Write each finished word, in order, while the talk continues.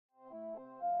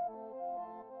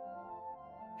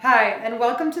Hi, and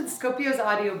welcome to the Scopio's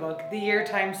audiobook, The Year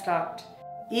Time Stopped.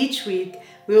 Each week,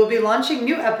 we will be launching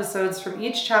new episodes from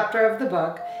each chapter of the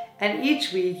book, and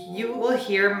each week you will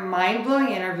hear mind-blowing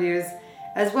interviews,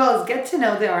 as well as get to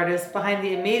know the artists behind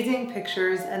the amazing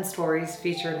pictures and stories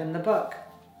featured in the book.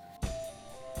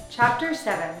 Chapter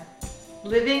 7,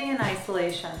 Living in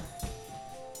Isolation.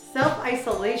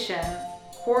 Self-isolation,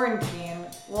 quarantine,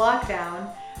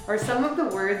 lockdown, are some of the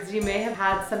words you may have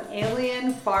had some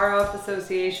alien, far-off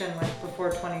association with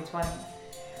before 2020,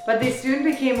 but they soon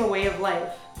became a way of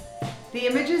life. The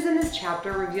images in this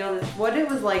chapter revealed what it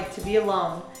was like to be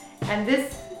alone, and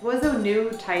this was a new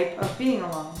type of being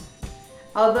alone.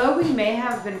 Although we may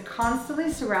have been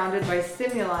constantly surrounded by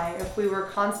stimuli if we were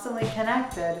constantly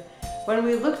connected, when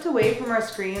we looked away from our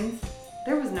screens,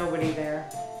 there was nobody there.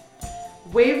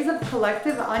 Waves of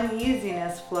collective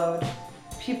uneasiness flowed.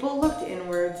 People looked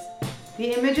inwards.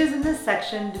 The images in this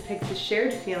section depict the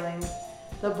shared feelings,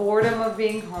 the boredom of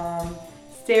being home,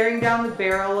 staring down the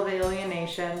barrel of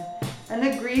alienation, and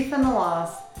the grief and the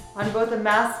loss on both a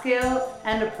mass scale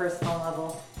and a personal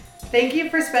level. Thank you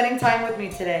for spending time with me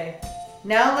today.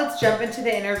 Now let's jump into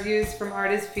the interviews from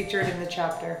artists featured in the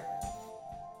chapter.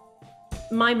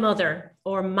 My mother,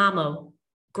 or Mamo,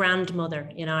 grandmother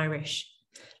in Irish,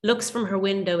 looks from her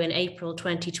window in April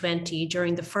 2020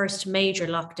 during the first major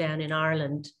lockdown in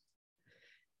Ireland.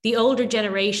 The older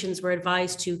generations were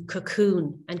advised to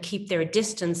cocoon and keep their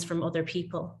distance from other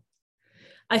people.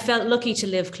 I felt lucky to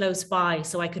live close by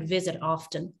so I could visit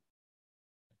often.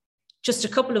 Just a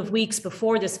couple of weeks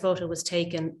before this photo was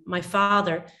taken, my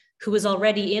father, who was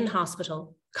already in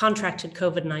hospital, contracted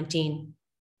COVID-19.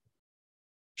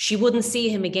 She wouldn't see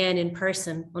him again in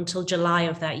person until July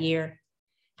of that year,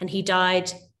 and he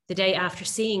died the day after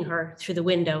seeing her through the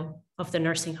window of the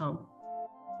nursing home.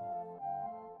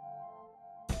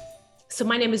 So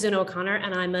my name is Una O'Connor,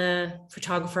 and I'm a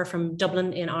photographer from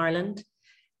Dublin in Ireland.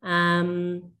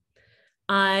 I'm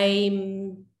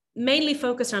mainly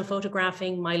focused on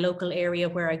photographing my local area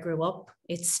where I grew up.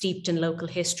 It's steeped in local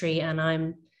history, and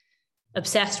I'm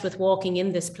obsessed with walking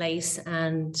in this place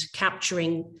and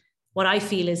capturing what I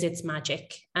feel is its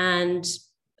magic and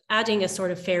adding a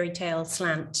sort of fairy tale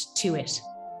slant to it.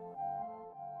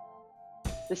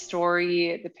 The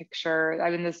story, the picture,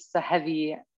 this is a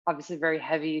heavy, obviously very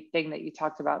heavy thing that you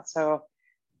talked about. So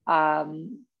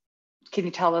can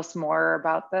you tell us more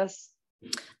about this?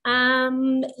 What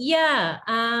can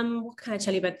I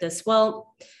tell you about this?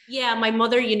 Well, yeah, my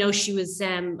mother, she was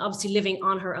obviously living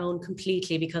on her own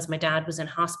completely because my dad was in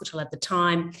hospital at the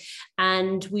time.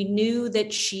 And we knew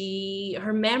that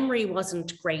her memory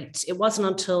wasn't great. It wasn't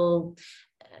until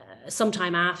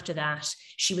sometime after that,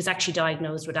 she was actually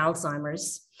diagnosed with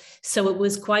Alzheimer's. So it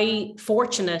was quite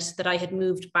fortunate that I had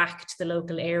moved back to the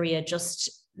local area just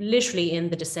literally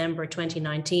in the December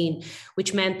 2019,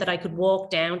 which meant that I could walk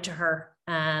down to her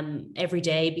every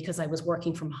day because I was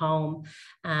working from home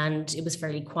and it was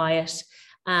fairly quiet.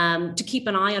 To keep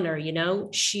an eye on her,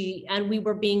 and we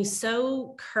were being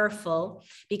so careful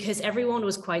because everyone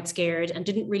was quite scared and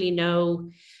didn't really know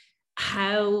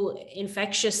how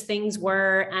infectious things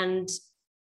were, and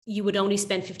you would only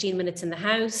spend 15 minutes in the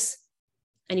house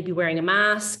and you'd be wearing a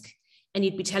mask and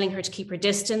you'd be telling her to keep her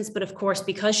distance. But of course,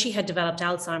 because she had developed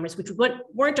Alzheimer's, which we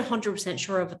weren't 100%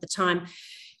 sure of at the time,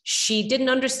 she didn't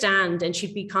understand, and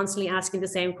she'd be constantly asking the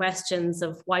same questions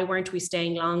of why weren't we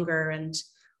staying longer and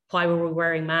why were we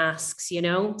wearing masks,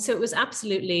 So it was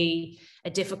absolutely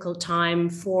a difficult time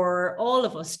for all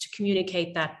of us to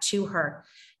communicate that to her.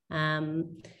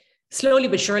 Slowly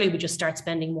but surely, we just start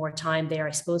spending more time there.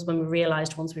 I suppose when we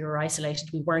realized once we were isolated,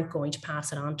 we weren't going to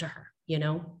pass it on to her,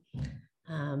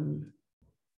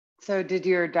 So did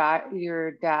your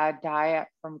dad die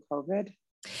from COVID?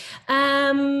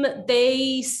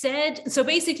 They said, so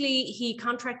basically he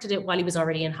contracted it while he was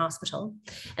already in hospital,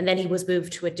 and then he was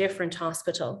moved to a different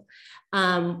hospital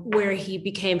where he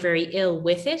became very ill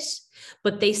with it,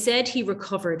 but they said he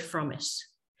recovered from it.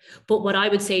 But what I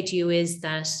would say to you is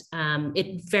that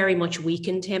it very much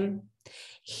weakened him.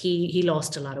 He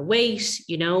lost a lot of weight,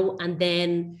 and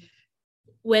then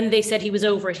when they said he was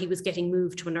over it, he was getting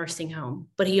moved to a nursing home,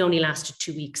 but he only lasted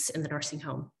 2 weeks in the nursing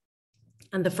home.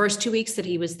 And the first 2 weeks that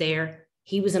he was there,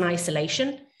 he was in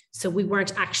isolation. So we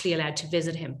weren't actually allowed to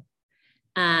visit him.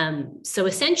 So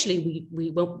essentially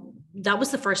that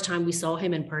was the first time we saw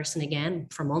him in person again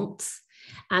for months.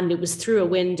 And it was through a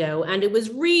window. And it was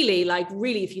really,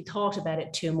 if you thought about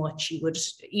it too much, you would,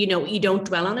 you don't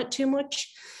dwell on it too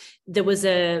much. There was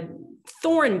a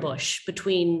thorn bush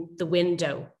between the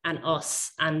window and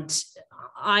us. And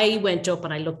I went up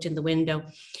and I looked in the window,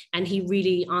 and he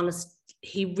really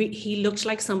he looked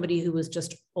like somebody who was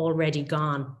just already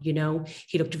gone, you know.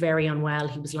 He looked very unwell.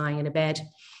 He was lying in a bed.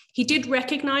 He did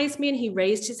recognize me and he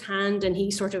raised his hand and he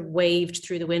sort of waved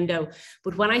through the window.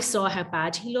 But when I saw how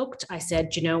bad he looked, I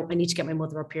said, you know, I need to get my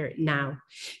mother up here now.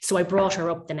 So I brought her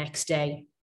up the next day.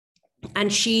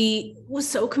 And she was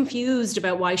so confused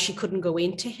about why she couldn't go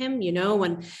into him, you know,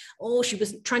 and she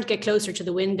was trying to get closer to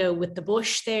the window with the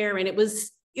bush there. And it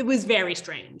was very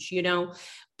strange, you know,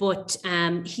 but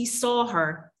he saw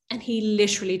her and he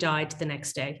literally died the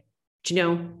next day. Do you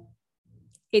know?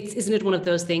 Isn't it one of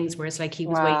those things where it's like he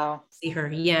was waiting to see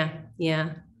her? Yeah,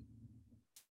 yeah.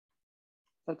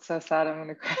 That's so sad. I'm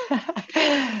gonna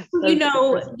cry. You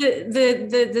know,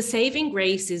 the saving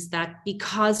grace is that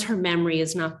because her memory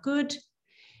is not good,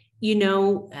 you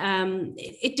know,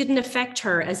 it didn't affect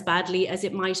her as badly as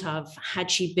it might have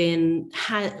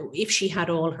if she had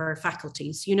all her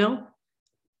faculties, you know?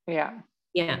 Yeah.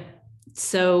 Yeah.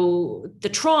 So the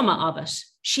trauma of it,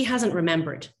 she hasn't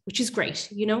remembered, which is great,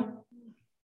 you know?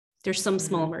 There's some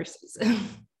small mercies.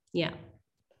 Yeah.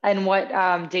 And what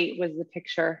date was the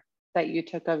picture that you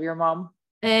took of your mom?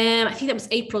 I think that was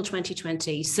April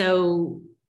 2020. So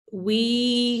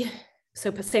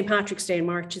St. Patrick's Day in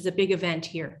March is a big event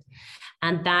here.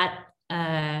 And that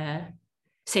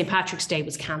St. Patrick's Day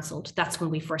was cancelled. That's when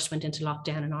we first went into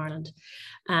lockdown in Ireland.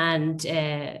 And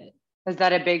is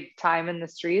that a big time in the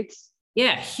streets?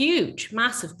 Yeah, huge,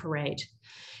 massive parade.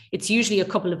 It's usually a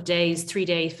couple of days,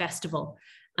 3-day festival.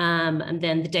 And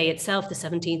then the day itself, the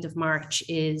 17th of March,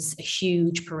 is a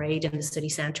huge parade in the city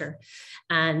centre.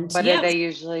 And what do they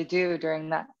usually do during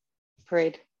that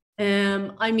parade?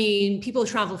 I mean, people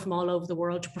travel from all over the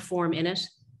world to perform in it.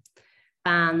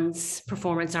 Bands,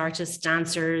 performance artists,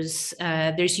 dancers.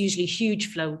 There's usually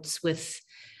huge floats with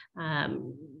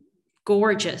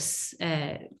gorgeous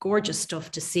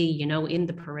stuff to see, you know, in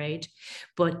the parade.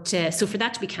 But so for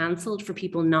that to be cancelled, for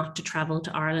people not to travel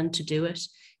to Ireland to do it,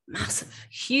 massive,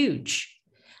 huge.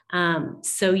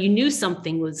 So you knew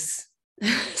something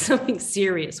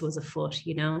serious was afoot,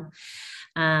 you know.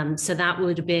 So that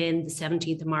would have been the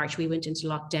 17th of March. We went into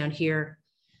lockdown here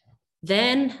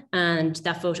then, and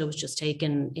that photo was just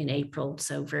taken in April,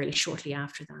 so very shortly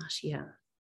after that. Yeah.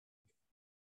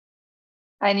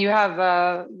 And you have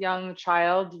a young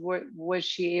child. Was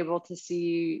she able to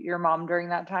see your mom during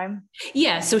that time?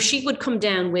 Yeah, so she would come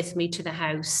down with me to the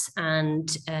house and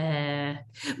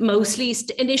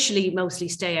initially mostly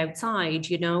stay outside,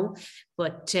 you know,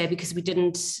 but because we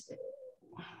didn't,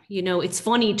 you know, it's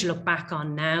funny to look back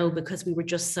on now because we were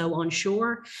just so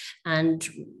unsure and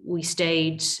we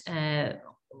stayed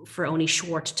for only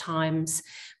short times.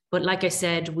 But like I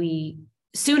said, we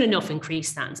soon enough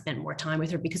increased that and spent more time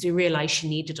with her because we realized she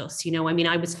needed us. You know, I mean,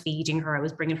 I was feeding her, I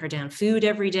was bringing her down food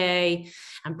every day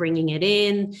and bringing it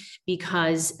in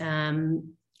because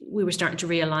we were starting to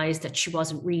realize that she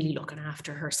wasn't really looking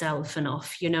after herself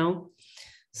enough, you know?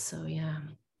 So, yeah.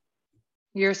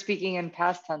 You're speaking in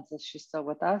past tense. Is she still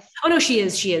with us? Oh, no, she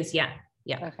is. Yeah.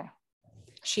 Yeah. Okay.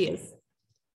 She is.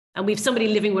 And we have somebody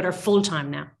living with her full time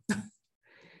now.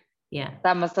 Yeah.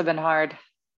 That must have been hard.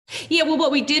 Yeah, well,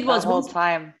 what we did was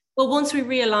once we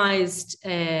realized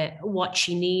what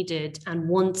she needed, and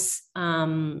once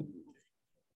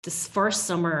this first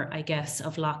summer, I guess,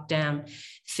 of lockdown,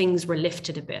 things were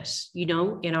lifted a bit, you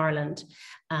know, in Ireland.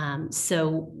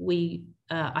 So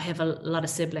I have a lot of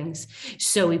siblings.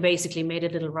 So we basically made a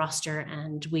little roster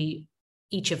and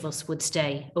each of us would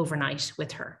stay overnight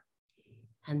with her.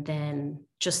 And then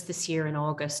just this year in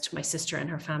August, my sister and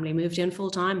her family moved in full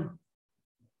time.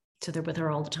 So they're with her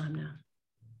all the time now.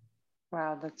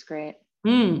 Wow, that's great.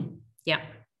 Yeah.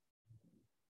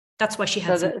 That's why she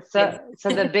has. So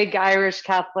the big Irish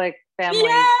Catholic family.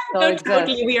 Yeah, no,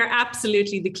 totally. We are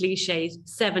absolutely the cliche.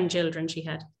 7 children she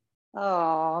had.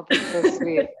 Oh, that's so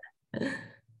sweet.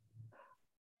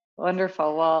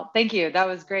 Wonderful. Well, thank you. That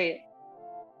was great.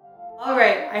 All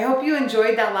right. I hope you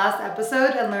enjoyed that last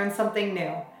episode and learned something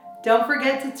new. Don't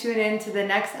forget to tune in to the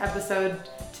next episode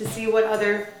to see what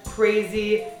other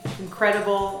crazy,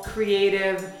 incredible,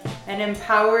 creative, and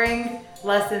empowering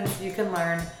lessons you can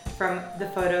learn from the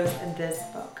photos in this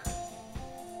book.